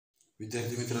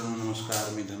विद्यार्थी मित्रांनो नमस्कार।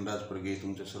 मी धनराज परगे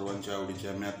तुमच्या सर्वांच्या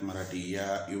आवडीच्या मॅथ मराठी या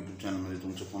यूट्यूब चॅनलमध्ये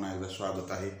तुमचं पुन्हा एकदा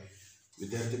स्वागत आहे।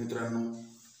 विद्यार्थी मित्रांनो,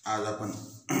 आज आपण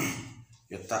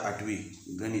इयत्ता 8वी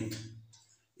गणित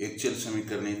एकचल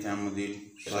समीकरणे त्यामधील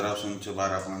सराव संच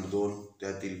 12.2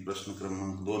 त्यातील प्रश्न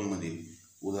क्रमांक 2 मधील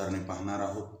उदाहरणे पाहणार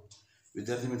आहोत।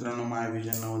 विद्यार्थी मित्रांनो, माय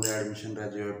विजन नवोदय ॲडमिशन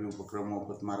राज्यव्यापी उपक्रम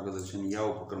मोफत मार्गदर्शन या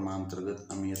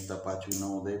उपक्रमांतर्गत आम्ही इयत्ता 5वी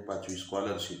नवोदय, 5वी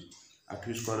स्कॉलरशिप,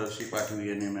 8वी स्कॉलरशिप, 8वी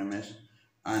NMMS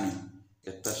आणि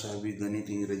इयत्ता 6वी गणित,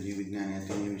 इंग्रजी, विज्ञान या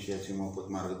तिन्ही विषयाचे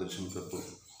मोफत मार्गदर्शन करतो।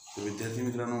 तर विद्यार्थी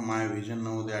मित्रांनो, माय विजन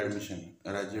नवोदय ॲडमिशन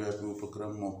राज्यव्यापी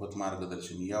उपक्रम मोफत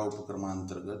मार्गदर्शन या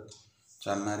उपक्रमांतर्गत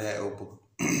चालणाऱ्या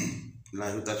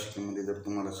लाईव्ह तासिकेमध्ये जर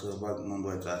तुम्हाला सहभाग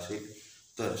नोंदवायचा असेल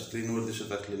तर स्क्रीनवर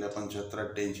दिसत असलेल्या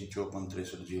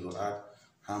 7588546308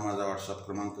 हा माझा व्हॉट्सअप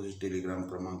क्रमांक, टेलिग्राम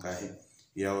क्रमांक आहे।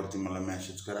 यावरती मला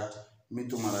मेसेज करा। मी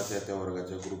तुम्हाला त्या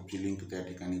वर्गाच्या ग्रुपची लिंक त्या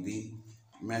ठिकाणी देईन।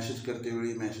 मेसेज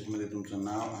करतेवेळी मेसेजमध्ये तुमचं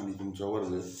नाव आणि तुमचा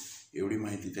वर्ग एवढी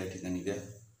माहिती त्या ठिकाणी द्या।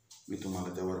 मी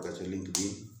तुम्हाला त्या वर्गाच्या लिंक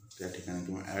देईन, त्या ठिकाणी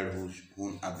तुम्ही ॲड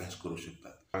होऊन अभ्यास करू शकता।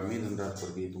 मी धनराज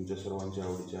परगे तुमच्या सर्वांच्या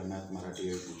आवडीच्या मॅथ मराठी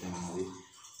यूट्यूब चॅनलमध्ये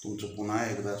तुमचं पुन्हा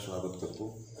एकदा स्वागत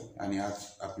करतो। आणि आज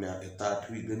आपल्या इयत्ता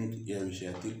 8वी गणित या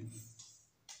विषयातील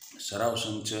सराव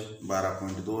संच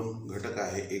 12.2 घटक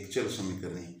आहे एकचल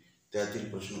समीकरणे त्यातील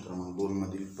प्रश्न क्रमांक 2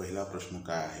 मधील पहिला प्रश्न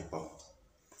काय आहे पाहू।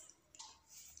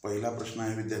 पहिला प्रश्न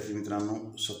आहे विद्यार्थी मित्रांनो,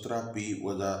 17p -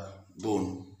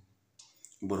 2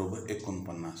 =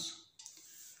 49।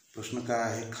 प्रश्न काय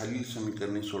आहे, खालील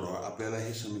समीकरणे सोडवा। आपल्याला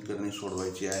हे समीकरणे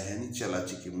सोडवायची आहे आणि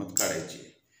चलाची किंमत काढायची आहे।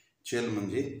 चल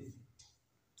म्हणजे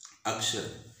अक्षर,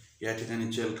 या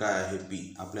ठिकाणी चल काय आहे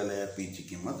p, आपल्याला या p ची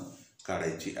किंमत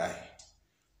काढायची आहे।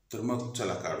 तर मग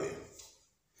चला काढूया।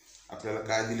 आपल्याला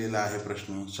काय दिलेला आहे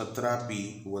प्रश्न,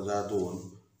 17p - 2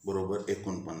 =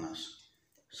 49।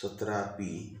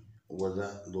 17p -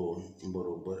 2 =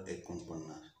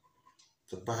 49।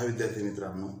 तर पहा विद्यार्थी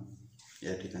मित्रांनो,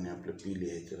 या ठिकाणी आपलं p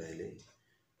लिहायचं राहिले।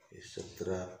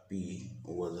 17p -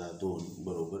 2 =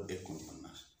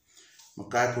 49। मग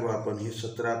काय करू आपण, हे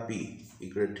 17p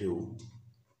इकडे ठेवू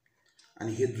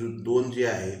आणि हे 2 जे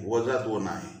आहे -2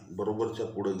 आहे, बरोबरच्या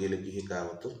पुढे गेले की हे काय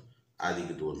होतं,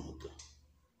 +2 होतं।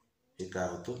 हे काय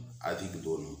होतं,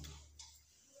 +2 होतं।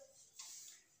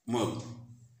 मग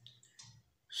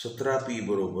 17p =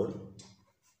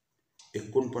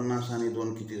 49 आणि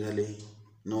 2 किती झाले,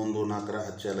 9 2 11,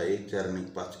 हातच्याला 1 4 आणि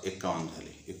 5 51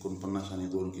 झाले। 49 आणि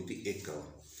 2 किती, 51।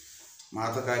 मग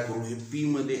आता काय करू, हे p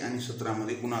मध्ये आणि 17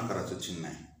 मध्ये गुणाकाराचं चिन्ह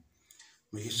आहे।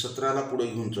 मग हे 17ला पुढे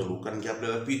घेऊन चालू, कारण की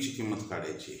आपल्याला p ची किंमत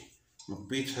काढायची आहे। मग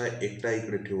p हा एकटा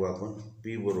इकडे ठेवू आपण,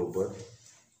 p =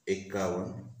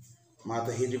 51। मग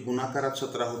आता हे जे गुणाकारात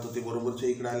 17 होतं ते बरोबरच्या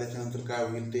इकडे आल्याच्या नंतर काय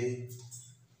होईल, ते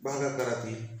भागाकारात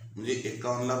येईल, म्हणजे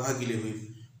 51ला भागिले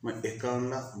होईल। मग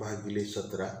 51ला भागिले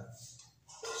 17,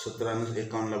 17 ने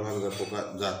 51ला भाग जातो का,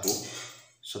 जातो।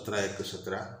 17 × 1 =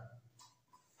 17,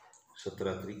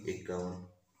 17 × 3 = 51,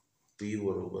 p =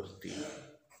 3।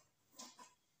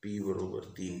 p =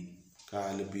 3 का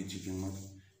आलं, p ची किंमत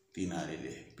 3 आलेली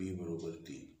आहे। p =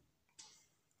 3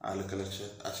 आलं का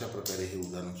लक्षात। अशा प्रकारे हे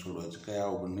उदाहरण सोडवायचं, काय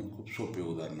अवघड नाही, खूप सोपे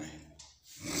उदाहरण आहे।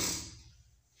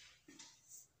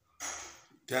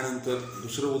 त्यानंतर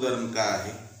दुसरं उदाहरण काय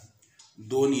आहे,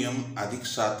 2m +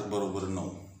 7 = 9।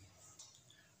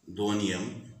 2m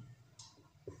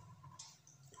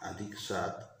 +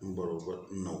 7 =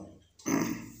 9।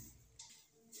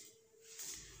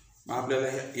 मग आपल्याला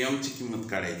ह्या m ची किंमत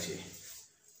काढायची आहे।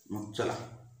 मग चला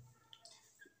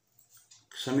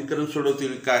समीकरण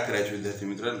सोडवतील काय करायचं विद्यार्थी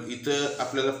मित्रांनो, इथं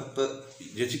आपल्याला फक्त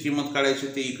ज्याची किंमत काढायची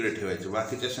ते इकडे ठेवायचं,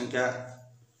 बाकीच्या संख्या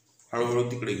हळूहळू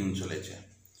तिकडे घेऊन चालायच्या।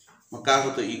 मग काय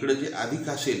होतं, इकडे जे अधिक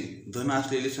असेल, धन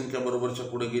असलेली संख्या बरोबरच्या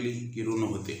पुढे गेली की ऋण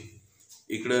होते,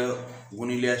 इकडं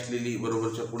गुणिले असलेली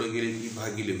बरोबरच्या पुढे गेली की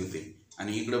भागिले होते,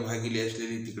 आणि इकडं भागिले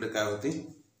असलेली तिकडे काय होते,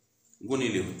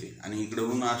 गुणिले होते, आणि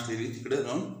इकडं ऋण असलेली तिकडे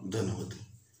जाऊन धन होते।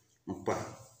 मग पहा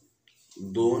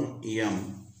 2m,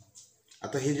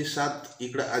 आता हे जे 7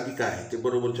 इकडं अधिक आहे ते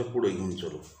बरोबरच्या पुढे घेऊन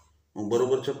चालू। मग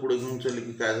बरोबरच्या पुढे घेऊन चालले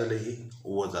की काय झालं, हे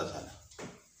वजा झालं।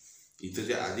 इथं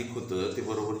जे अधिक होतं ते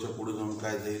बरोबरच्या पुढे जाऊन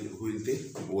काय होईल, ते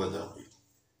वजा होईल।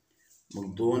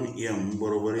 मग 2m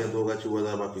बरोबर या दोघांची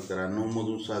वजाबाकी करा। 9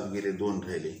 मधून 7 गेले, 2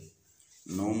 राहिले।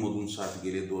 9 मधून 7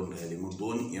 गेले, 2 राहिले। मग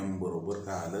 2m बरोबर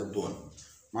काय आलं, 2।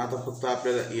 मग आता फक्त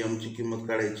आपल्याला m ची किंमत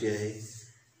काढायची आहे,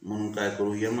 म्हणून काय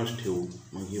करू, mच ठेवू।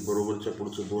 मग हे बरोबरच्या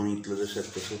पुढचं 2 इथलं जसं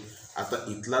तसं। आता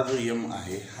इथला जो m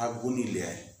आहे हा गुणिले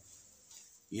आहे,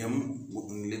 m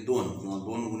 × 2 किंवा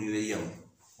 2 × m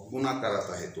गुणाकारात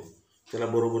आहे तो, त्याला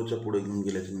बरोबरच्या पुढे घेऊन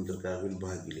गेल्याच्या नंतर काय होईल,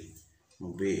 भागिले।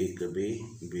 मग b1 b,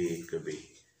 b1 b,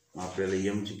 आपल्याला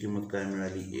m ची किंमत काय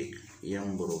मिळाली 1.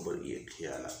 m बरोबर 1 हे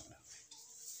आला आपला.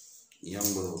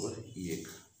 m बरोबर 1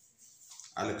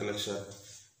 आलं का लक्षात.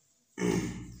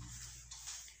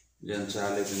 ज्यांचं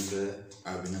आलं त्यांचं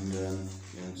अभिनंदन,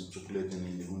 ज्यांचं चुकले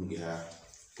त्यांनी लिहून घ्या.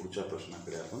 पुढच्या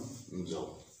प्रश्नाकडे आपण जाऊ.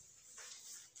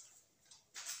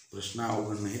 प्रश्न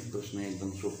अवघड नाहीत, प्रश्न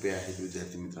एकदम सोपे आहेत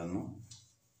विद्यार्थी मित्रांनो.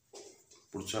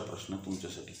 पुढचा प्रश्न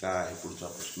तुमच्यासाठी काय आहे. पुढचा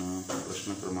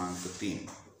प्रश्न क्रमांक 3.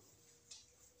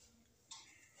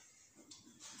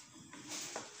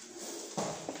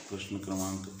 प्रश्न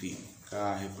क्रमांक 3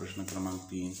 काय आहे. प्रश्न क्रमांक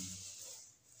 3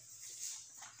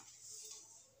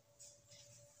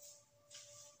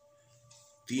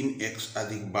 3x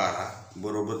अधिक 12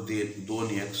 बरोबर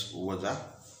 2x वजा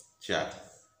 4.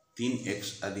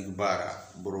 3x अधिक 12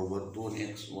 बरोबर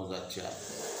 2x वजा 4.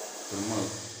 तर मग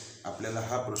आपल्याला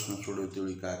हा प्रश्न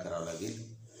सोडवतेवेळी काय करावं लागेल.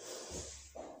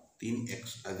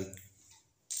 3x अधिक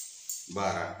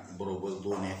 12 बरोबर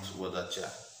 2x वजा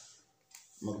 4.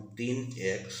 मग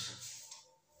 3x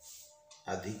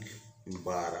अधिक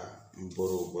 12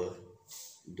 बरोबर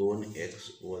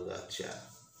 2x वजा 4.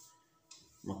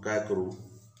 मग काय करू.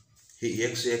 हे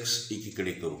x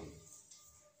एकीकडे करू.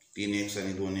 3x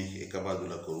आणि 2x एका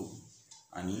बाजूला करू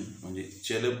आणि म्हणजे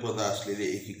चलपद असलेले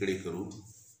एकीकडे करू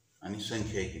आणि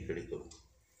संख्या एकीकडे करू.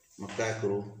 मग काय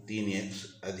करू. 3x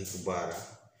अधिक 12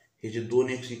 हे जे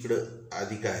 2x इकडं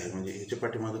अधिक आहे म्हणजे ह्याच्या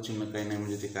पाठीमागं चिन्ह काही नाही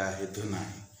म्हणजे ते काय आहे धन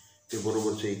आहे. ते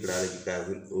बरोबरच्या इकडे आलं की काय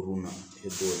होईल ऋण. हे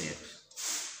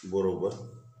 2x बरोबर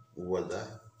वजा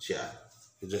 4.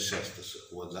 हे जसे असतं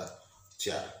तसं वजा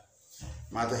 4.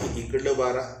 मग आता हे इकडलं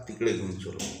 12 तिकडे घेऊन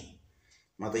चलो.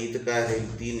 मग आता इथं काय राहील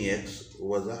 3x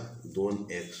वजा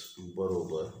 2x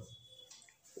बरोबर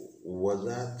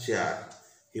वजा 4.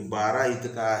 हे 12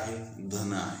 इथं काय आहे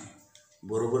धन आहे.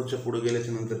 बरोबरच्या पुढे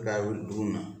गेल्याच्या नंतर काय होईल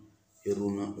ऋण. हे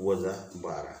ऋण वजा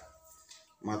 12.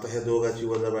 मग आता ह्या दोघांची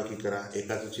वजाबाकी करा.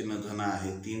 एकाचं चिन्ह धन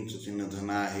आहे, 3चं चिन्ह धन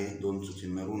आहे, 2चं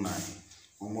चिन्ह ऋण आहे.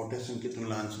 मग मोठ्या संख्येतून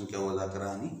लहान संख्या वजा करा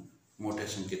आणि मोठ्या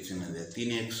संख्येत चिन्ह द्या.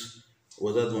 3x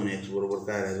वजा 2x बरोबर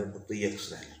काय राहिलं फक्त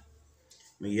x राहिलं.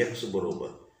 मग x बरोबर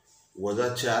वजा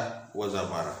 4 वजा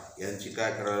 12 यांची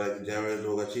काय करावं लागेल. ज्यावेळेस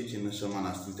दोघांची चिन्ह समान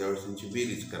असतील त्यावेळेस त्यांची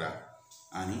बेरीज करा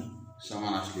आणि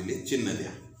समान असलेले चिन्ह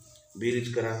द्या.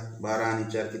 बेरीज करा. 12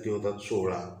 आणि 4 किती होतात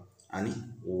 16 आणि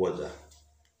वजा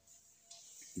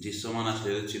जे समान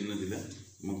असलेलं चिन्ह दिलं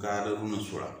मग काय आलं ऋण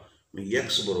 16. मग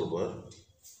x बरोबर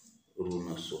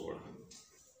ऋण 16.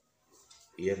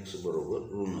 x बरोबर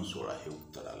ऋण 16 हे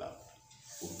उत्तर आलं.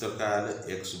 उत्तर काय आलं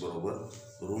x बरोबर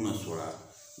ऋण 16.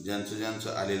 ज्यांचं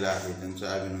आलेलं आहे त्यांचं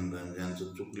अभिनंदन.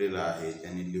 ज्यांचं चुकलेलं आहे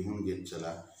त्यांनी लिहून घेत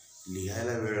चला.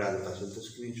 लिहायला वेळ लागत असेल तर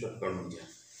स्क्रीनशॉट काढून घ्या.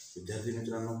 विद्यार्थी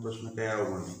मित्रांनो प्रश्न काय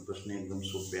अवघड नाही, प्रश्न एकदम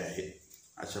सोपे आहेत.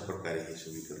 अशा प्रकारे हे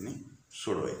समीकरणे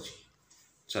सोडवायची.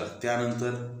 चला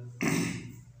त्यानंतर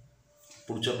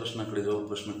पुढच्या प्रश्नाकडे जाऊ.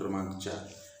 प्रश्न क्रमांक 4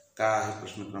 काय आहे.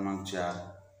 प्रश्न क्रमांक 4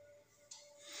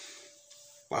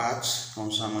 5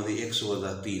 कंसामध्ये x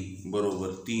वजा 3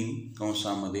 बरोबर 3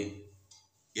 कंसामध्ये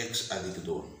x अधिक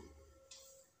 2.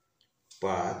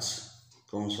 5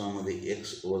 कंसामध्ये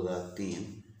x वजा 3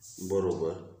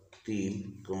 बरोबर 3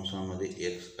 कंसामध्ये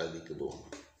x अधिक 2.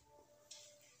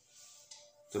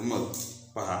 तर मग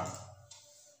पहा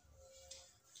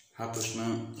हा प्रश्न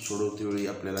सोडवतेवेळी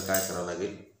आपल्याला काय करावं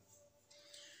लागेल.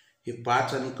 हे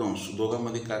 5 आणि कंस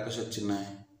दोघांमध्ये काय कशात चिन्ह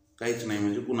आहे काहीच नाही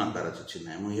म्हणजे गुणाकाराचं चिन्ह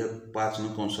आहे. मग हे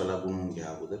 5नं कंसाला गुणवून घ्या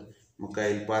अगोदर. मग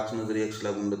काय 5नं जर x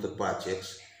ला गुणलं तर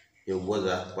 5x हे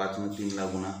वजा 5नं 3 ला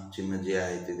गुणा चिन्ह जे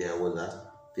आहे ते द्या वजा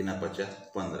 3 × 5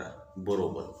 = 15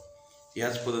 बरोबर.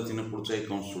 याच पद्धतीनं पुढचा एक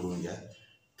कंस सोडून घ्या.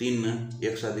 3नं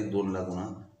x अधिक 2 ला गुणा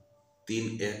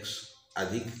 3x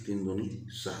अधिक 3 × 2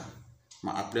 = 6.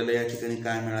 मग आपल्याला या ठिकाणी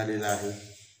काय मिळालेलं आहे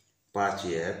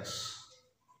 5x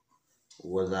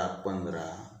वजा 15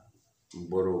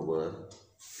 बरोबर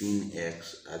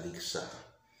 3x अधिक 6.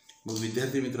 मग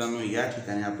विद्यार्थी मित्रांनो या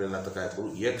ठिकाणी आपल्याला आता काय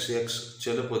करू x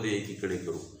चलपदे एकीकडे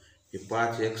करू. हे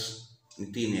 5x आणि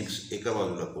 3x एका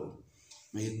बाजूला करू.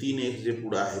 मग हे 3x जे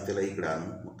पुढं आहे त्याला इकडं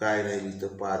आणू. मग काय राहील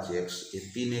इथं 5x. हे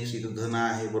 3x इथं धन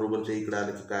आहे बरोबरच्या इकडं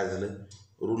आलं की काय झालं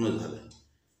ऋण झालं.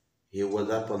 हे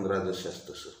वजा 15 जशास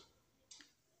तसं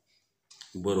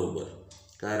बरोबर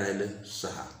काय राहिलं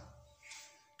 6.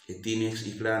 हे 3x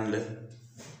इकडे आणलं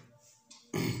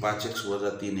 5x वजा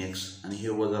 3x आणि हे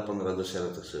वजा 15 जशाला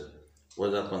तसं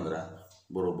वजा 15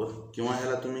 बरोबर. किंवा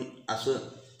ह्याला तुम्ही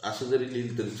असं जरी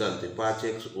लिहिलं तरी चालते.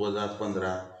 5x वजा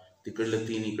 15 तिकडलं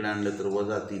 3 इकडे आणलं तर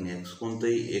वजा 3x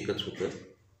कोणतंही एकच होतं.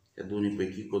 या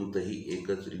दोन्हीपैकी कोणतंही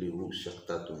एकच लिहू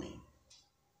शकता तुम्ही.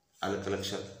 आलं का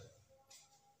लक्षात.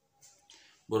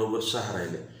 बरोबर 6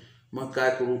 राहिले. मग काय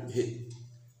करू हे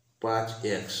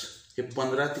 5x हे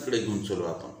 15 तिकडे घेऊन चलू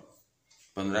आपण.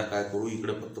 15 काय करू,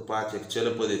 इकडे फक्त 5x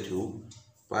चलपदे ठेवू,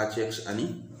 5x आणि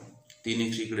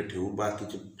 3x इकडे ठेवू,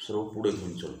 बाकीचे सर्व पुढे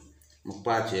घेऊन चलू. मग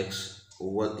 5x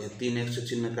व 3x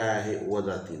चिन्ह काय आहे,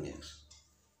 वजा 3x,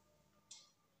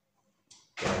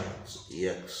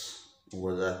 5x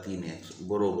वजा 3x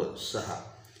बरोबर 6.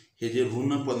 हे जे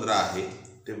ऋण 15 आहे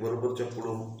ते बरोबरच्या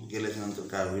पुढं गेल्याच्या नंतर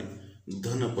काय होईल,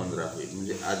 धन 15 होईल,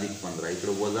 म्हणजे अधिक 15.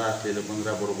 इकडे वजा असलेलं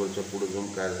 15 बरोबरच्या पुढे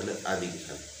जाऊन काय झालं, अधिक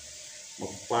झालं. मग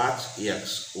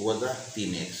 5x वजा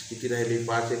 3x किती राहिले,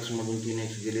 5x मधून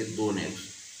 3x गेले 2x,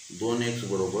 2x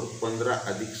बरोबर 15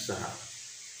 अधिक 6,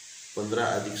 15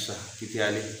 अधिक 6 किती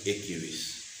आले, 21.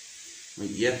 मग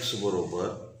x बरोबर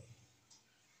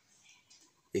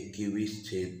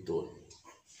 21/2.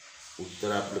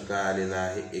 उत्तर आपलं काय आलेलं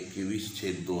आहे,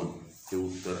 21/2 हे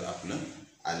उत्तर आपलं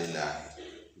आलेलं आहे.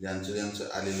 ज्यांचं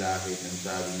आलेलं आहे त्यांचं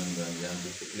अभिनंदन. ज्यांचं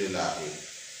चुकलेलं आहे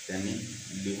त्यांनी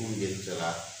लिहून घेत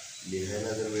चला.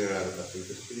 लिहायला जर वेळ लागत असेल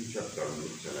तर स्क्रीनशॉट काढून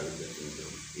घेत चला. विद्यार्थी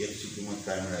मित्रांनो, एक्सची किंमत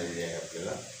काय मिळालेली आहे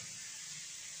आपल्याला,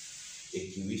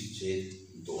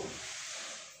 21/2.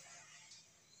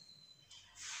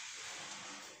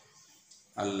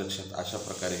 आलं लक्षात. अशा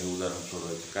प्रकारे हे उदाहरण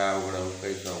सोडवायचं. काय अवघड आहे,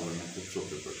 काहीच अवघड नाही, खूप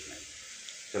सोपे प्रश्न आहे.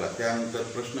 चला त्यानंतर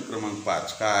प्रश्न क्रमांक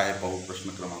 5 काय आहे पाहू. प्रश्न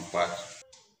क्रमांक 5,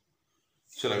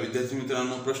 चला विद्यार्थी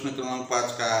मित्रांनो, प्रश्न क्रमांक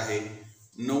 5 काय आहे,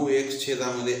 9x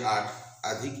छेदामध्ये 8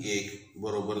 अधिक 1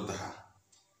 बरोबर 10.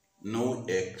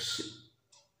 9x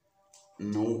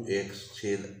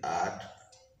छेद 8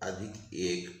 अधिक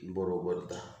 1 बरोबर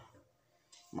 10.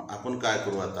 मग आपण काय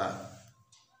करू आता,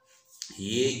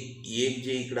 हे 1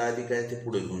 जे इकडे अधिक आहे ते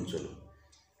पुढे घेऊन चलू.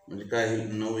 म्हणजे काय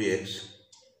होईल, 9x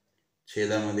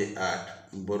छेदामध्ये 8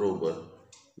 बरोबर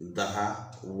 10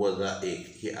 वजा 1.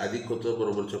 हे अधिक होतं,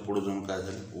 बरोबरच्या पुढे जाऊन काय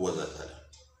झालं, वजा झालं.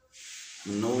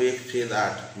 9x छेद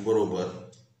 8 बरोबर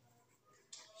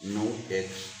 9x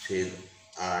छेद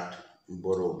 8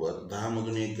 बरोबर 10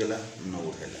 मधून 1 गेला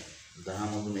 9 राहिला, 10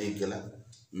 मधून 1 गेला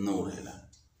 9 राहिला.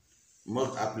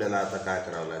 मग आपल्याला आता काय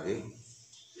करावं लागेल,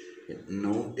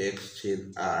 9x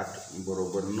छेद 8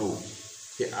 बरोबर 9.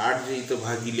 हे 8 जे इथं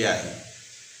भागिले आहे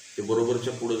ते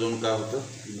बरोबरच्या पुढे जाऊन काय होतं,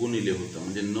 गुणिले होतं.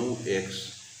 म्हणजे 9x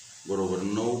बरोबर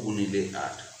 9 गुणिले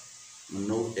 8.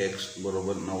 9x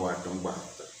बरोबर 9×8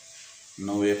 72.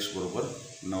 9x बरोबर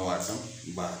 9×8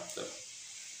 72.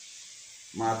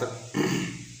 मग आता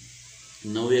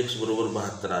 9x बरोबर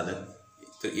 72 आलं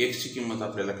तर x ची किंमत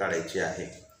आपल्याला काढायची आहे.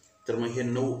 तर मग हे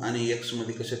 9 आणि x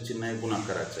मध्ये कशाचं चिन्ह आहे,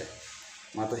 गुणाकाराचं आहे.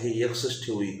 मग आता हे xच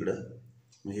ठेवू इकडं.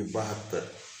 मग हे 72,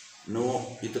 9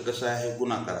 इथं कसं आहे,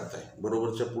 गुणाकारात आहे,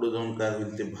 बरोबरच्या पुढे जाऊन काय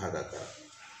होईल, ते भागाकार.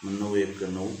 मग 9×1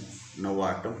 9,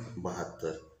 9×8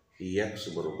 72. x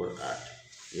बरोबर 8.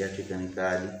 या ठिकाणी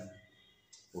काय आली,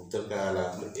 उत्तर काय आलं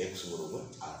आपलं, x बरोबर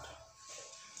 8.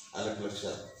 आलं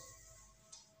लक्षात,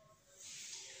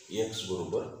 x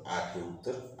बरोबर 8 हे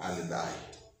उत्तर आलेलं आहे.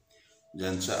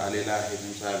 ज्यांचं आलेलं आहे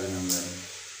त्यांचं अभिनंदन.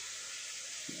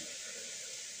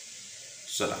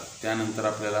 चला त्यानंतर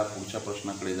आपल्याला पुढच्या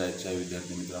प्रश्नाकडे जायचं आहे.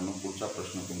 विद्यार्थी मित्रांनो, पुढचा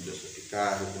प्रश्न तुमच्यासाठी काय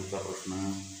आहे, पुढचा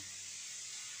प्रश्न,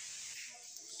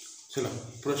 चला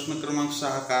प्रश्न क्रमांक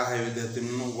 6 काय आहे विद्यार्थी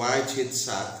मित्रांनो,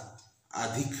 y/7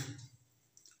 अधिक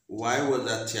y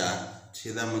वजा 4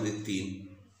 छेदामध्ये 3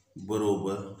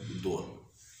 बरोबर 2.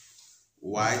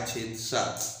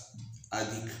 y/7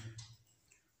 अधिक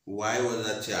y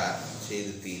वजा 4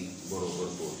 छेद 3 बरोबर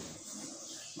 2.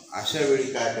 अशा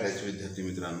वेळी काय करायचं विद्यार्थी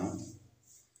मित्रांनो,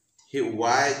 हे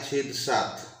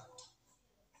y/7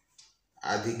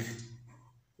 अधिक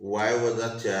y वजा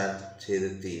 4 छेद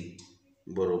 3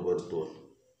 बरोबर 2.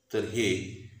 तर हे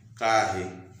काय आहे,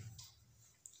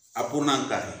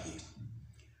 अपूर्णांक आहे. हे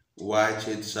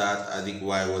y/7 अधिक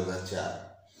y वजा 4,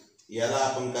 याला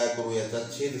आपण काय करू, याचा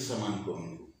छेद समान करून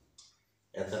घेऊ.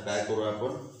 याचा काय करू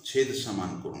आपण, छेद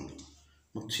समान करून घेऊ.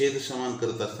 मग छेद समान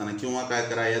करत असताना किंवा काय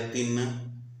करा, या 3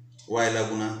 y ला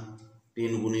गुणा,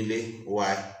 3 गुणिले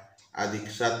y अधिक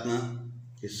 7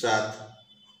 हे 7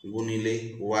 गुणिले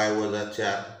y वजा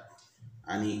 4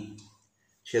 आणि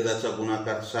छेदाचा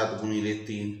गुणाकार 7 गुणिले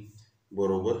 3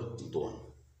 बरोबर 2.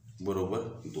 बरोबर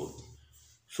 2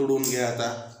 सोडून घ्या. आता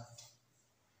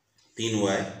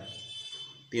 3y,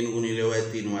 3 गुणिले y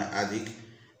 3y अधिक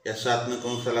या 7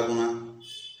 कंसाला गुणा,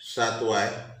 7y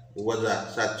वजा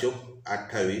 7×4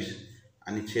 28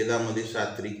 आणि छेदामध्ये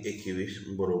 7×3 21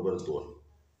 बरोबर 2.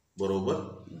 बरोबर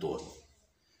 2.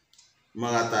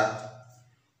 मग आता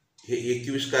हे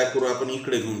 21 काय करू आपण,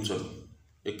 इकडे घेऊन चलू.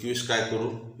 21 काय करू,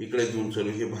 इकडे घेऊन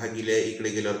चलू. हे भागिले इकडे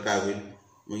गेल्यावर काय होईल,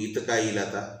 मग इथं काय येईल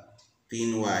आता,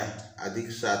 3y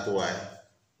अधिक 7y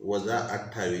वजा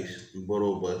 28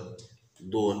 बरोबर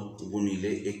 2 गुणिले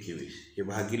 21 हे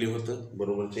भागिले होतं,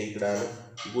 बरोबरच्या इकडे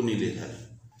आलं गुणिले झालं.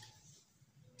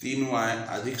 3y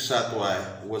अधिक 7y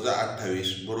वजा 28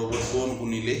 बरोबर 2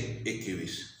 गुणिले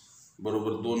 21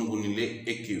 बरोबर 2 गुणिले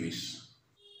 21.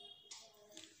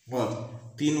 मग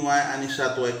 3y आणि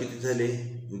 7y किती झाले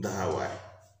 10y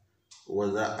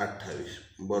वजा 28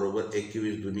 बरोबर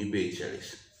 21 दुनी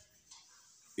 42.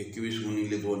 21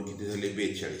 गुणिले 2 किती झाले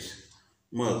 42.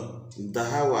 मग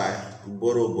 10y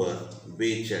बरोबर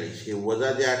 42 हे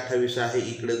वजा जे 28 आहे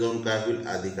इकडे जाऊन काय होईल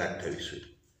अधिक 28 होईल.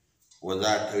 वजा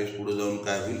 28 पुढे जाऊन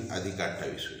काय होईल अधिक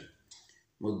 28 होईल.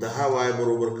 मग 10y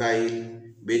बरोबर काय येईल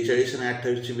 42 आणि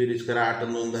 28 ची बेरीज करा. 8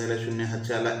 आणि 2 10ला 0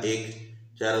 हातच्याला 1,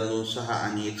 4 आणि 2 6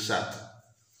 आणि 1 7.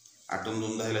 8 आणि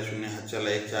 2 10ला 0 हातच्याला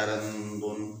 1, 4 आणि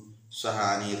 2 6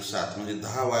 आणि 1 7 म्हणजे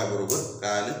 10y बरोबर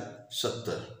काय आलं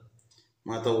 70.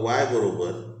 मग आता y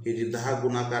बरोबर हे जे 10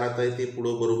 गुणाकारात आहे ते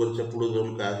पुढं बरोबरच्या पुढं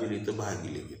जाऊन काय होईल इथं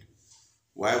भागिले होईल.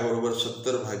 y बरोबर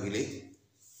 70 भागिले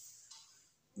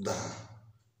 10.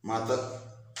 मग आता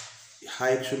हा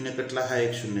एक शून्य कटला हा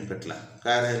एक शून्य कटला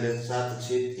काय राहिलं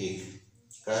 7/1.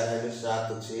 काय राहिलं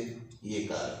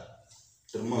 7/1 आलं.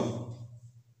 तर मग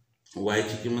y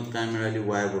ची किंमत काय मिळाली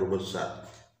y बरोबर 7.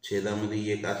 छेदामध्ये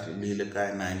 1 असलं लिहिलं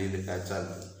काय नाही लिहिलं काय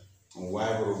चालतं. y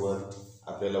बरोबर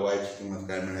आपल्याला y ची किंमत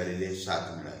काय मिळालेली आहे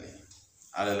 7 मिळाली.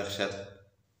 आलं लक्षात.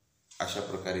 अशा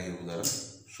प्रकारे हे उदाहरण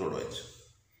सोडवायचं.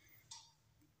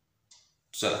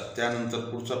 चला त्यानंतर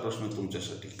पुढचा प्रश्न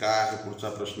तुमच्यासाठी काय आहे. पुढचा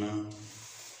प्रश्न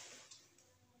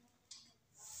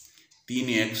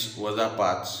 3x वजा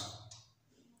 5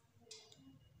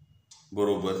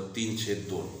 बरोबर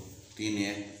 3/2.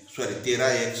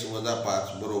 13x वजा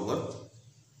 5 बरोबर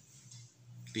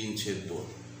 3/2.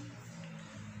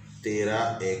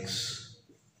 13x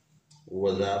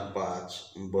वजा 5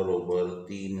 बरोबर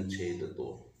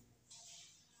 3/2.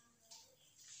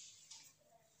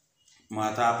 मग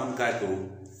आता आपण काय करू.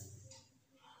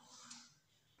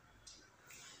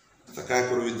 आता काय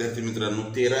करू विद्यार्थी मित्रांनो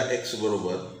 13x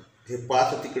बरोबर हे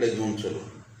 5 तिकडे घेऊन चलो.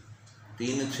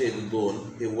 3/2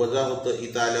 हे वजा होतं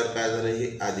इथं आल्यावर काय झालं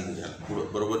हे अधिक झालं.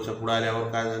 पुढं बरोबरच्या पुढं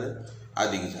आल्यावर काय झालं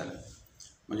अधिक झालं.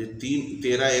 म्हणजे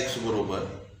 13x बरोबर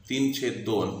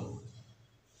 3/2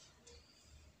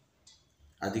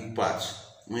 अधिक 5.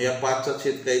 मग या 5चा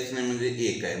छेद काहीच नाही म्हणजे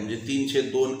 1 आहे. म्हणजे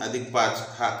 3/2 अधिक 5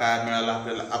 हा काय मिळाला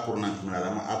आपल्याला अपूर्णांक मिळाला.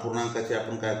 मग अपूर्णांकाची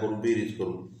आपण काय करू बेरीज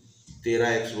करू.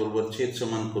 13x बरोबर छेद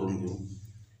समान करून घेऊ.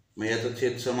 मग याचा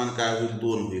छेद समान काय होईल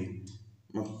 2 होईल.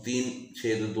 मग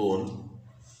 3/2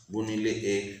 गुणिले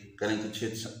 1 कारण की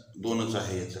छेद 2च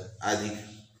आहे याचा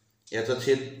अधिक याचा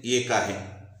छेद 1 आहे.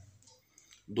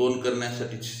 2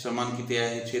 करण्यासाठी समान किती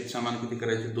आहे छेद समान किती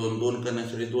करायचे 2. 2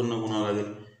 करण्यासाठी 2 न गुणावं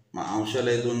लागेल. मग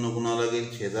अंशालाही 2 न गुणावं लागेल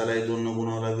छेदालाही 2 न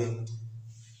गुणावं लागेल.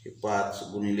 हे 5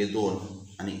 गुणिले 2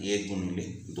 आणि 1 गुणिले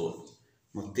 2.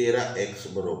 मग 13x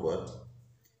बरोबर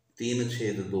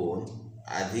 3/2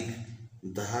 अधिक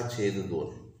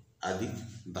 10/2 अधिक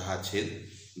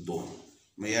 10/2.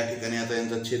 मग या ठिकाणी आता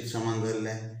यांचा छेद समान झालेला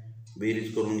आहे.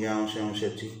 बेरीज करून घ्या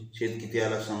अंशाची. छेद किती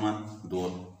आला समान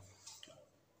 2.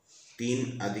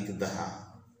 3 अधिक 10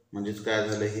 म्हणजेच काय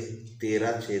झालं हे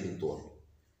 13/2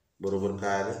 बरोबर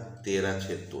काय आलं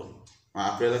 13/2. मग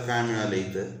आपल्याला काय मिळालं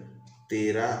इथं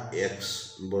 13x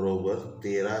बरोबर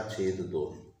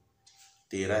 13/2.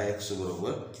 13x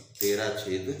बरोबर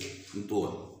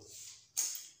 13/2.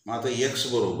 मग आता x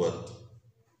बरोबर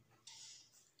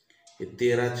हे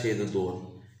 13/2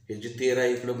 हे जे 13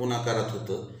 इकडं गुणाकारात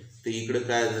होतं ते इकडं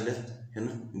काय झालं हे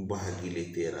ना भागिले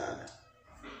 13 आलं.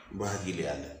 भागिले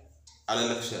आलं. आलं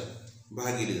लक्षात.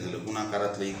 भागिले झालं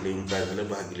गुणाकारातलं इकडे येऊन काय झालं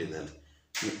भागिले झालं.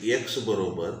 x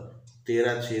बरोबर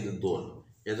 13/2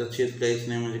 याचा छेद काहीच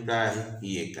नाही म्हणजे काय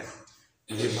आहे 1 आहे.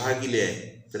 म्हणजे भागिले आहे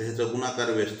तर ह्याचा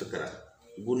गुणाकार व्यस्त करा.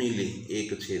 गुणिले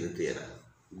 1/13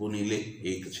 गुणिले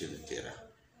 1/13.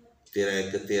 13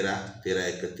 × 13 13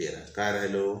 × 13 काय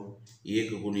राहिलो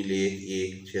 1 गुणिले 1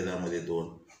 1 छेदामध्ये 2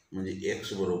 म्हणजे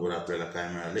x बरोबर आपल्याला काय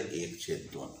मिळालं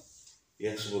 1/2.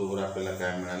 x बरोबर आपल्याला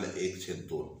काय मिळालं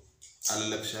 1/2. आलं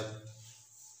लक्षात.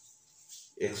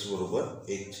 x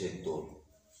बरोबर 1/2.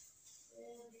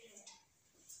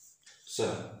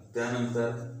 चला त्यानंतर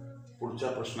पुढच्या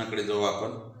प्रश्नाकडे जाऊ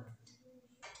आपण.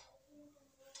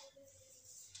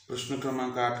 प्रश्न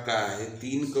क्रमांक 8 काय आहे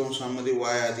 3 कंसामध्ये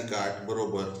y अधिक 8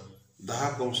 बरोबर 10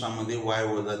 कंसामध्ये y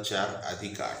वजा 4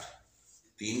 अधिक 8.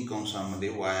 3 कंसामध्ये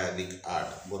y अधिक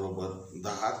 8 बरोबर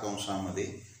 10 कंसामध्ये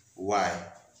y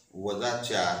वजा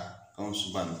 4 कंस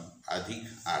बंद अधिक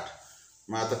 8.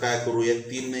 मग आता काय करू या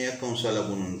 3 ने या कंसाला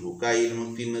गुणून घेऊ. काय येईल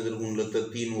मग 3 ने जर गुणलं तर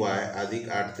 3y अधिक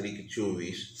 8 × 3 =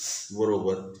 24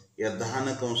 बरोबर या 10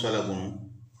 न कंसाला गुणू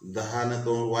 10 न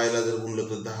वायला जर गुणलं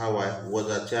तर 10y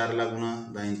वजा 4 ला गुणा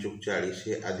 10 चूक 40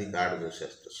 हे अधिक 8 जसे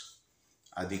असतं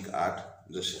अधिक 8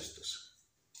 जसे असतं.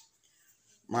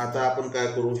 मग आता आपण काय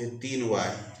करू, हे 3y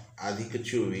अधिक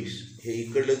 24 हे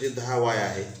इकडलं जे 10y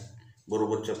आहे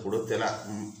बरोबरच्या पुढं त्याला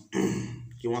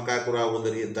किंवा काय करू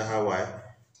अगोदर हे 10y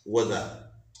वजा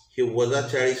हे वजा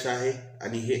 40 आहे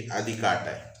आणि हे अधिक 8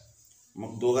 आहे.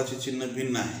 मग दोघांचे चिन्ह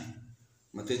भिन्न आहे,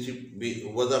 मग त्याची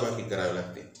वजाबाकी करावी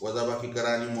लागते. वजाबाकी करा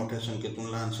आणि मोठ्या संख्येतून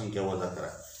लहान संख्या वजा करा.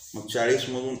 मग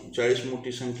 40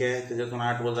 मोठी संख्या आहे त्याच्यातून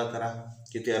 8 वजा करा,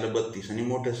 किती आलं 32 आणि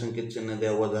मोठ्या संख्येत चिन्ह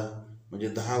द्या वजा, म्हणजे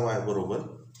 10y बरोबर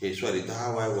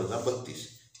 10y वजा 32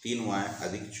 3y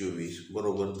अधिक 24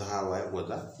 बरोबर 10y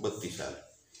वजा 32 आलं.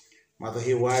 मग आता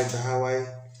हे y 10y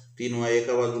 3y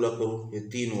एका बाजूला करू, हे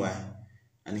 3y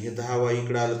आणि हे 10y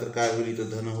इकडं आलं तर काय होईल, इथं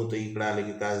धन होतं, इकडं आलं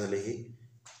की काय झालं हे,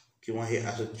 किंवा हे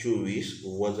असं 24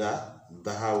 वजा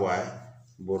 10y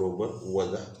बरोबर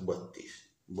वजा 32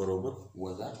 बरोबर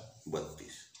वजा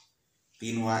 32.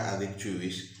 3y अधिक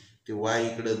 24 ते y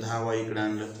इकडं 10y इकडं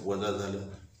आणलं वजा झालं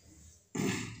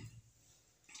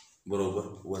बरोबर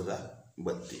वजा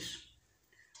 32.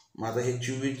 मग आता हे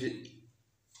 24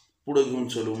 पुढं घेऊन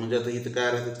चलू, म्हणजे आता इथं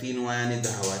काय राहतं 3y आणि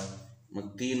 10y, मग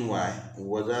 3y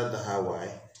वजा 10y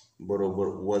बरोबर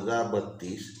वजा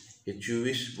 32. हे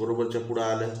 24 बरोबरच्या पुढं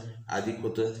आलं अधिक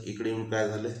होतं, इकडे येऊन काय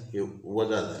झालं हे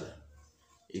वजा झालं,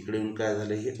 इकडे येऊन काय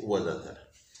झालं हे वजा झालं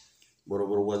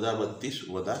बरोबर वजा 32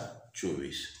 वजा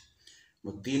 24.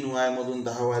 मग 3y मधून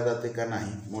 10y जाते का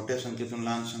नाही, मोठ्या संख्येतून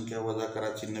लहान संख्या वजा करा,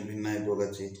 चिन्ह भिन्न आहे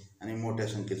दोघांचे आणि मोठ्या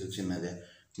संख्येचं चिन्ह द्या.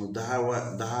 मग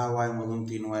 10y मधून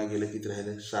 3y गेलं किती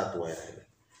राहिलं 7y राहिलं,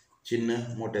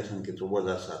 चिन्ह मोठ्या संख्येचं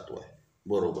वजा 7y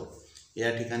बरोबर.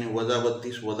 या ठिकाणी वजा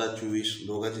 32 वजा 24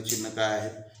 दोघांचे चिन्ह काय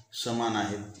आहेत समान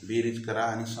आहेत, बेरीज करा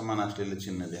आणि समान असलेलं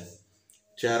चिन्ह द्या.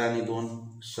 4 आणि 2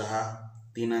 6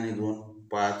 3 आणि 2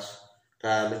 5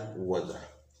 काय आलं वजा,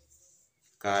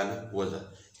 काय आलं वजा.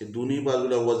 हे दोन्ही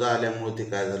बाजूला वजा आल्यामुळे ते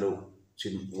काय झालं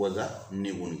चिन्ह वजा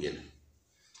निघून गेलं.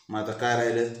 मग आता काय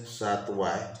राहिलं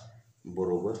 7y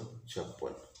बरोबर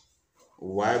 56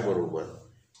 y बरोबर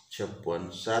 56.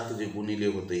 7 जे गुणिले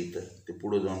होतं इथं ते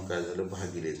पुढे जाऊन काय झालं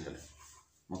भागिले झालं,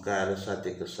 मग काय आलं 7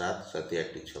 1 7 7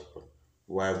 8 56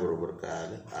 y बरोबर काय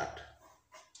आलं 8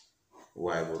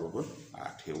 y बरोबर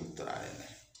 8 हे उत्तर आलेलं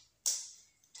आहे.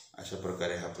 अशा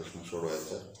प्रकारे हा प्रश्न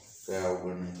सोडवायचा, काय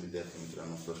अवघड नाही विद्यार्थी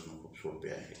मित्रांनो, प्रश्न खूप सोपे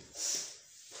आहे.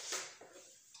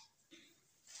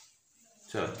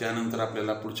 चला त्यानंतर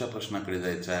आपल्याला पुढच्या प्रश्नाकडे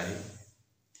जायचं आहे.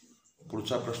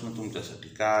 पुढचा प्रश्न तुमच्यासाठी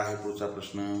काय आहे, पुढचा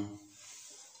प्रश्न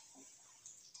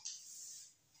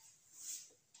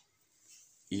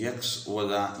x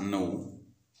वजा 9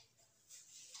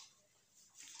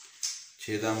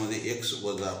 छेदामध्ये x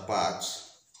वजा 5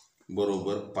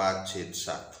 बरोबर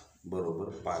 5/7 बरोबर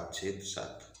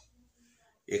 5/7.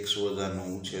 x वजा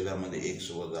 9 छेदामध्ये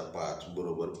x वजा 5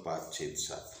 बरोबर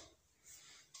 5/7.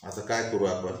 आता काय करू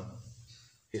आपण,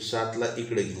 हे 7ला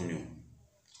इकडे घेऊन येऊ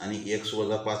आणि x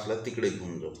वजा 5ला तिकडे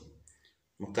घेऊन जाऊ.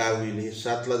 मग काय होईल, हे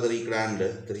 7ला जर इकडे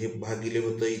आणलं तर हे भागिले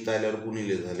होतं, इथं आल्यावर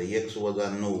गुणिले झालं. x वजा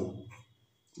 9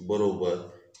 बरोबर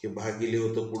हे भागिले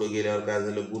होतं, पुढे गेल्यावर काय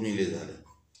झालं गुणिले झालं,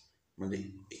 म्हणजे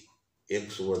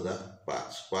x वजा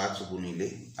 5 गुणिले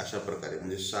अशा प्रकारे,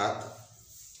 म्हणजे 7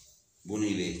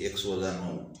 गुणिले x वजा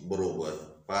 9 बरोबर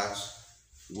 5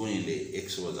 गुणिले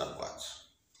x वजा 5.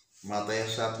 मग आता या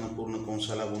 7नं पूर्ण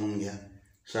कंसाला गुणून घ्या.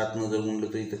 7नं जर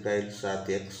गुणलं तर इथं काय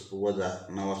 7x वजा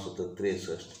 9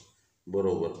 63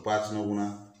 बरोबर 5नं गुणा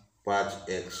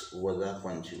 5x वजा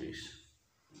 25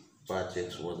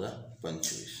 5x वजा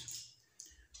 25.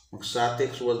 मग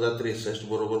 7x वजा 63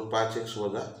 बरोबर 5x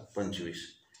वजा 25.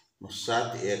 मग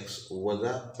 7x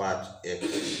वजा 5x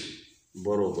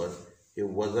बरोबर हे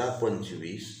वजा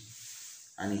 25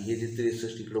 आणि हे जे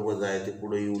 63 इकडे वजा आहे ते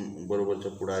पुढे येऊन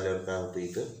बरोबरच्या पुढे आल्यावर काय होतं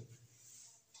इथं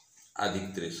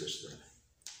अधिक 63 झालं.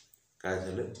 काय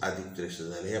झालं अधिक 63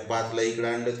 झालं. ह्या 5ला इकडे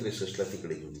आणलं 63ला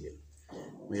तिकडे घेऊन गेलं.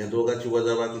 मग या दोघांची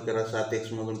वजाबाकी करा.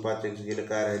 7x मधून 5x गेलं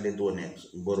काय राहिले 2x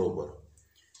बरोबर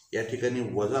या ठिकाणी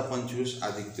वजा 25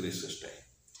 अधिक 63 आहे.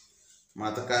 मग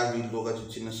आता काय होईल,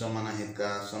 दोघांचे चिन्ह समान आहेत का,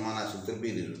 समान असेल तर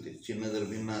बेरीज होते, चिन्ह जर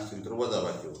भिन्न असेल तर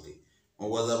वजाबाकी होते.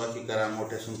 मग वजाबाकी करा,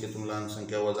 मोठ्या संख्येतून लहान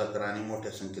संख्या वजा करा आणि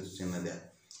मोठ्या संख्येचं चिन्ह द्या.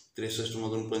 63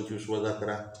 मधून 25 वजा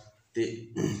करा, ते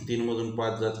 3 मधून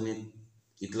 5 जात नाही,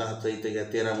 इथला हातचा इथं घ्या.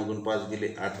 13 मधून 5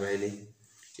 गेले 8 राहिले,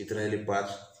 इथं राहिले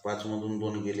 5 मधून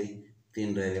 2 गेले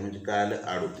 3 राहिले, म्हणजे काय आलं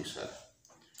 38 आलं.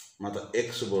 मग आता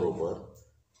x बरोबर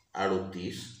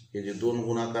 38 हे जे 2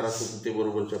 गुणाकारात होते ते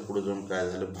बरोबरच्या पुढे जाऊन काय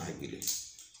झालं भागिले.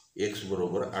 x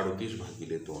बरोबर 38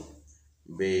 भागिले 2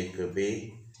 बे 1 बे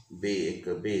बे 1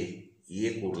 बे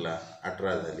एक उरला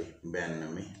 18 झाले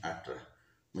 92 18.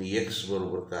 मग x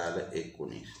बरोबर काय आलं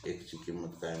 19. x ची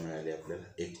किंमत काय मिळाली आपल्याला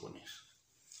 19.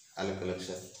 आलं का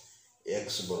लक्षात?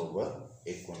 x बरोबर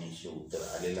 19 हे उत्तर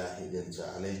आलेलं आहे. ज्यांचं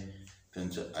आलंय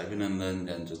त्यांचं अभिनंदन.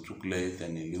 ज्यांचं चुकलंय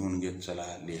त्यांनी लिहून घेत चला.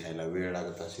 लिहायला वेळ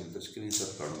लागत असेल तर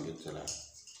स्क्रीनशॉट काढून घेत चला.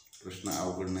 प्रश्न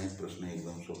अवघड नाही, प्रश्न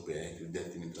एकदम सोपे आहेत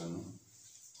विद्यार्थी मित्रांनो.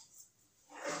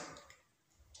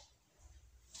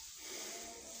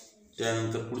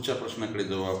 त्यानंतर पुढच्या प्रश्नाकडे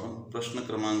जाऊ आपण. प्रश्न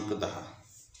क्रमांक 10.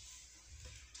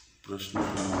 प्रश्न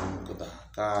क्रमांक 10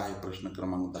 का आहे? प्रश्न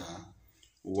क्रमांक 10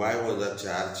 y -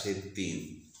 4/3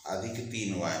 अधिक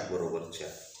 3y बरोबर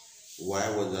 4. y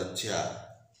 - 4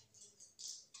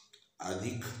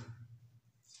 अधिक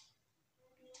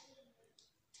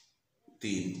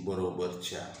 3 बरोबर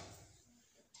 4.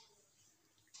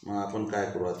 मग आपण काय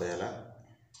करू आता याला?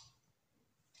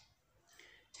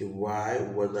 हे y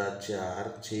 -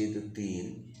 4/3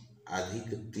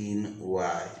 अधिक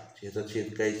 3y ह्याचा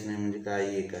छेद काहीच नाही म्हणजे काय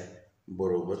 1 आहे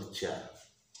बरोबर 4.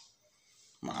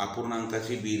 मग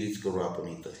अपूर्णांकाची बेरीज करू आपण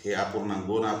इथं. हे अपूर्णांक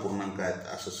 2 अपूर्णांक आहेत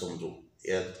असं समजू.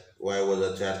 यात y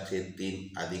 - 4/3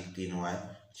 अधिक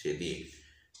 3y/1.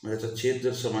 मग याचा छेद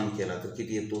जर समान केला तर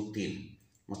किती येतो 3.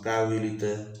 मग काय होईल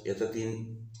इथं? याचा 3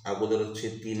 अगोदर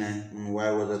छेद 3 आहे म्हणून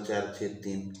y -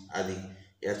 4/3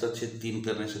 अधिक याचा छेद 3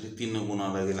 करण्यासाठी 3 न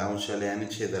गुणावं लागेल. अंशाला आणि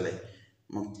छेदाला.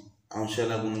 मग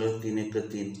अंशाला गुणलं 3 × 1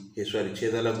 = 3. हे सॉरी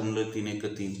छेदाला गुणलं 3 × 1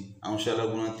 = 3. अंशाला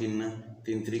गुणा 3 न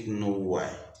 3 × 3 = 9y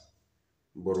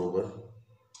बरोबर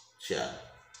 4.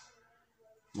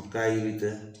 मग काय येईल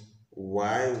इथं? y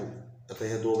आता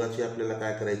ह्या दोघांची आपल्याला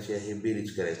काय करायची आहे?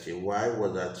 बेरीज करायची. y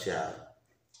 - 4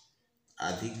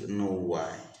 अधिक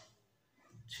 9y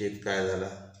छेद काय झाला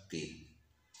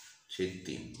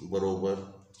 3/3 बरोबर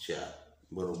 4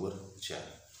 बरोबर 4.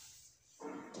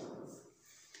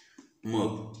 मग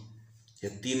या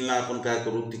 3ला आपण काय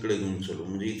करू? तिकडे घेऊन चलू.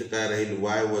 म्हणजे इथं काय राहील?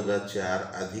 y - 4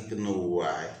 अधिक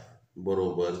 9y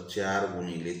बरोबर 4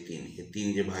 गुणिले 3. हे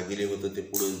 3 जे भागिले होतं ते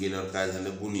पुढे गेल्यावर काय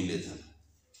झालं? गुणिले झालं.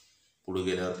 पुढे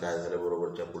गेल्यावर काय झालं?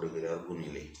 बरोबरच्या पुढे गेल्यावर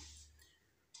गुणिले.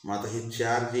 मग आता हे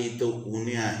 4 जे इथं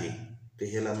उणे आहे ते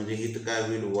ह्याला म्हणजे इथं काय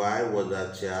होईल? y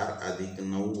 - 4 अधिक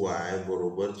 9y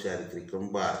बरोबर 4 × 3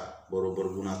 = 12 बरोबर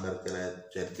गुणाकार केला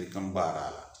 4 × 3 = 12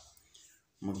 आला.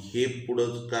 मग हे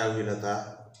पुढं काय होईल आता?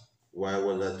 y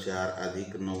 - 4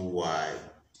 अधिक 9y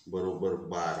बरोबर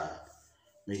 12.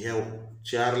 मग ह्या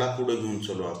 4ला पुढे घेऊन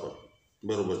चलो आपण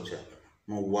बरोबर 4.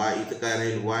 मग y इथं काय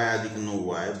राहील? y अधिक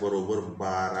 9y बरोबर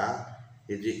 12.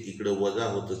 हे जे इकडे वजा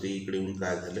होतं ते इकडे येऊन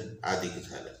काय झालं? अधिक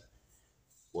झालं.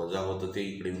 वजा होतं ते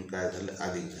इकडे येऊन काय झालं?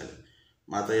 अधिक झालं.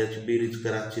 मग आता याची बेरीज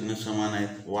करा. चिन्ह समान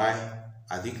आहेत. y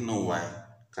अधिक 9y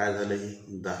काय झालं?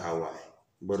 हे 10y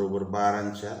बरोबर 12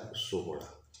 × 16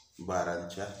 12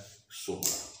 ×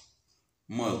 16.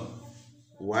 मग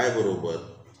y बरोबर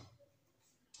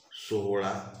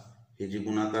 16 हे जे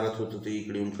गुणाकारात होतं ते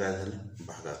इकडे येऊन काय झालं?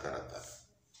 भागाकारात आलं.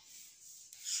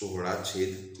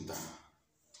 16/10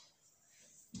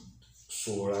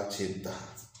 16/10.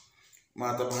 मग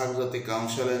आता भाग जाते का?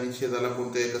 अंशाला आणि छेदाला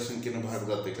कोणत्या एका संख्येनं भाग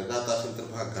जाते का? जात असेल तर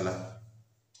भाग घाला.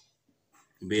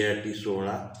 2 ×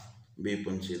 16 2 ×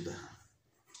 5 = 10.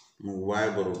 मग y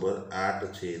बरोबर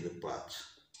 8/5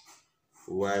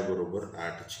 y बरोबर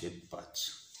 8/5.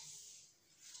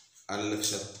 आलं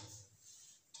लक्षात?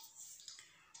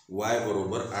 y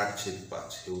बरोबर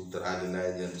 8/5 हे उत्तर आलेलं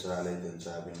आहे. ज्यांचं आलंय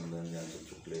त्यांचं अभिनंदन. ज्यांचं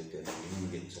चुकलंय त्यांचं लिहून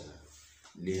घेत चला.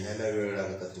 लिहायला वेळ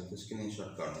लागत असेल तर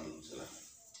स्क्रीनशॉट काढून घेत चला.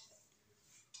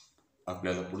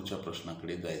 आपल्याला पुढच्या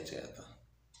प्रश्नाकडे जायचं आहे आता.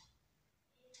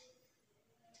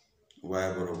 y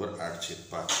बरोबर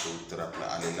 8/5 हे उत्तर आपलं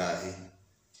आलेलं आहे.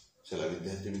 चला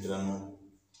विद्यार्थी मित्रांनो,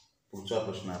 पुढचा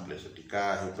प्रश्न आपल्यासाठी काय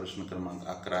आहे? प्रश्न क्रमांक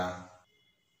 11.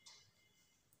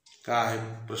 काय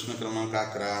आहे प्रश्न क्रमांक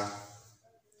 11?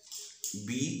 b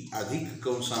अधिक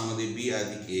कंसामध्ये b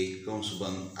अधिक 1 कंस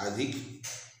बंद अधिक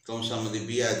कंसामध्ये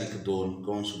b अधिक 2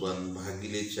 कंस बंद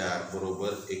भागिले 4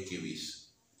 बरोबर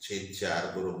 21/4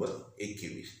 बरोबर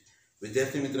 21.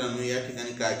 विद्यार्थी मित्रांनो, या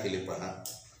ठिकाणी काय केले पहा.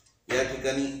 या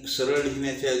ठिकाणी सरळ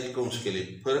लिहिण्याचे ऐवजी कंस केले.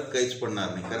 फरक काहीच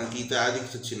पडणार नाही कारण की इथं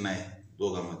अधिकचं चिन्ह आहे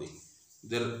दोघांमध्ये.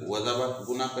 जर वजाबाकी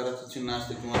गुणाकाराचं चिन्ह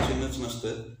असतं किंवा चिन्हच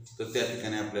नसतं तर त्या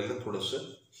ठिकाणी आपल्याला थोडंसं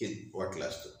हे वाटलं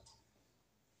असतं.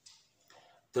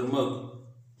 तर मग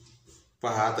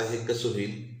पहा आता हे कसं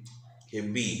होईल. हे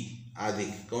b अधिक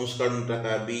कंस काढून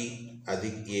टाका. b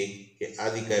अधिक 1 हे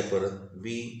अधिक आहे परत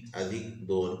b अधिक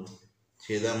 2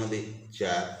 छेदामध्ये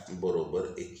 4 बरोबर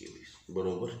 21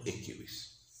 बरोबर 21.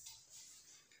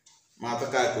 मग आता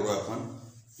काय करू आपण?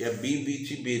 या b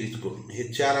ची बेरीज करू. हे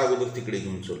 4 अगोदर तिकडे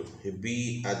घेऊन चलू. हे b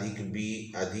अधिक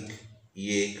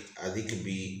 1 अधिक b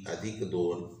अधिक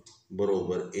 2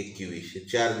 बरोबर 21.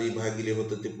 4 भागिले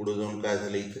होतं ते पुढे जाऊन काय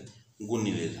झालं इथं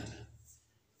गुणिले झालं,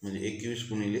 म्हणजे 21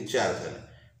 गुणिले 4 झालं.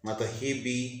 मग आता हे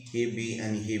बी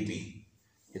आणि हे बी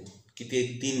किती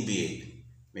आहेत, 3 बी आहेत.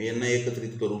 मग यांना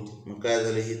एकत्रित करू, मग काय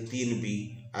झालं, हे 3 बी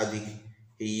अधिक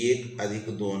हे 1 अधिक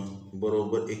 2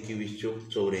 बरोबर 21 चोक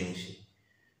 84.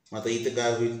 मग आता इथं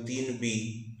काय होईल, 3 बी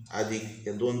अधिक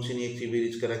या 2 आणि 1ची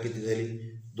बेरीज करा, किती झाली,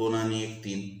 2 आणि 1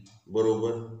 3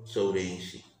 बरोबर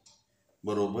 84,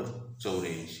 बरोबर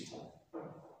 84.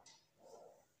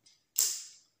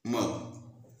 मग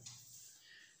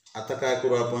आता काय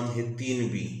करू आपण, हे 3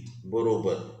 बी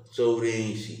बरोबर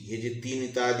 84, हे जे 3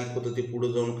 इथं अधिक होतं ते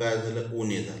पुढे जाऊन काय झालं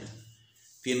उणे झालं,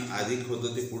 3 अधिक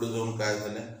होतं ते पुढे जाऊन काय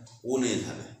झालं उणे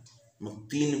झालं. मग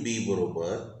 3 बी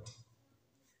बरोबर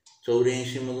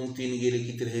 84 मधून 3 गेले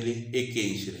किती राहिले,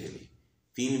 81 राहिले.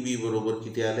 3 बी बरोबर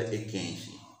किती आलं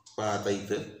 81. पहा आता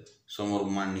इथं समोर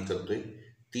मांडणी करतोय,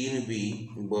 3 बी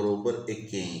बरोबर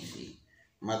 81.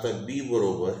 मग आता बी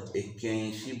बरोबर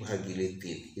 81 भागिले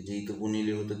 3, हे जे इथं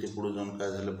गुणिले होतं ते पुढे जाऊन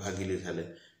काय झालं भागिले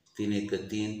झालं. 3 1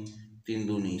 3, 3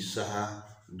 2 6,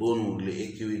 2 उरले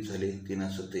 21 झाले, 3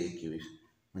 7 21,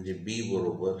 म्हणजे बी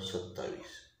बरोबर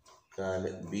 27. काय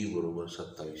आलं, बी बरोबर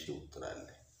 27 हे उत्तर आलं.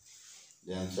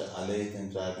 ज्यांचं आलंय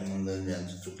त्यांचं अभिनंदन,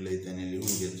 ज्यांचं चुकलंय त्यांनी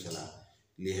लिहून घेत चला.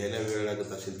 लिहायला वेळ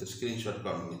लागत असेल तर स्क्रीनशॉट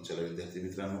काढून घेत चला. विद्यार्थी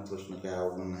मित्रांनो, प्रश्न काय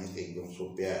अवघड नाहीत, एकदम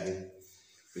सोपे आहेत.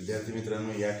 विद्यार्थी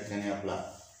मित्रांनो, या ठिकाणी आपला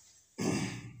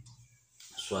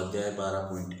स्वाध्याय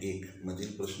 12.1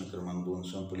 मधील प्रश्न क्रमांक 2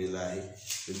 संपलेला आहे.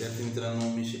 विद्यार्थी मित्रांनो,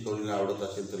 मी शिकवलेलं आवडत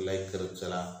असेल तर लाईक करत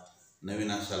चला.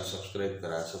 नवीन असाल सबस्क्राईब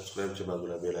करा. सबस्क्राईबच्या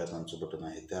बाजूला बेल आयकॉनचं बटन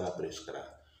आहे त्याला प्रेस करा,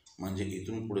 म्हणजे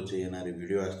इथून पुढचे येणारे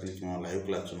व्हिडिओ असतील किंवा लाईव्ह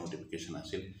क्लासचं नोटिफिकेशन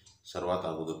असेल सर्वात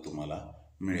अगोदर तुम्हाला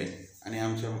मिळेल. आणि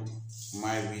आमच्या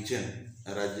माय विजन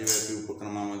राज्यव्यापी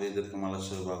उपक्रमामध्ये जर तुम्हाला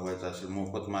सहभाग व्हायचा असेल,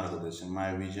 मोफत मार्गदर्शन,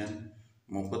 माय विजन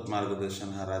मोफत मार्गदर्शन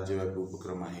हा राज्यव्यापी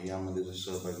उपक्रम आहे. यामध्ये जर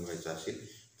सहभागी व्हायचा असेल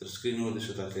तर स्क्रीनवर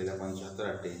दिसत असलेल्या 75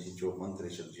 88 54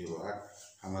 63 08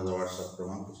 हा माझा व्हॉट्सअप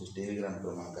क्रमांक तसेच टेलिग्राम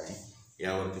क्रमांक आहे.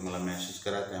 यावरती मला मेसेज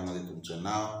करा. त्यामध्ये तुमचं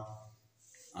नाव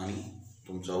आणि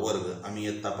तुमचा वर्ग. आम्ही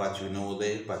इयत्ता 5वी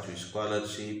नवोदय, 5वी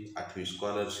स्कॉलरशिप, 8वी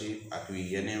स्कॉलरशिप, 8वी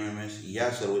NMMS या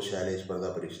सर्व शालेय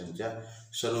स्पर्धा परीक्षांच्या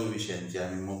सर्व विषयांचे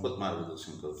आम्ही मोफत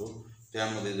मार्गदर्शन करतो.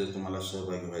 त्यामध्ये जर तुम्हाला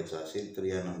सहभागी व्हायचं असेल तर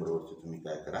या नंबरवरती तुम्ही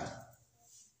काय करा,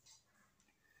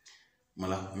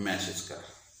 मला मेसेज करा.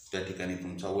 त्या ठिकाणी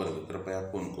तुमचा वर्ग, कृपया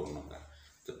फोन करू नका.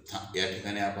 तर या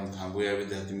ठिकाणी आपण थांबूया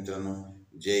विद्यार्थी मित्रांनो.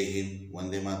 जय Hind,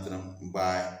 Vande Mataram,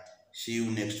 bye, C you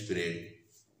next period.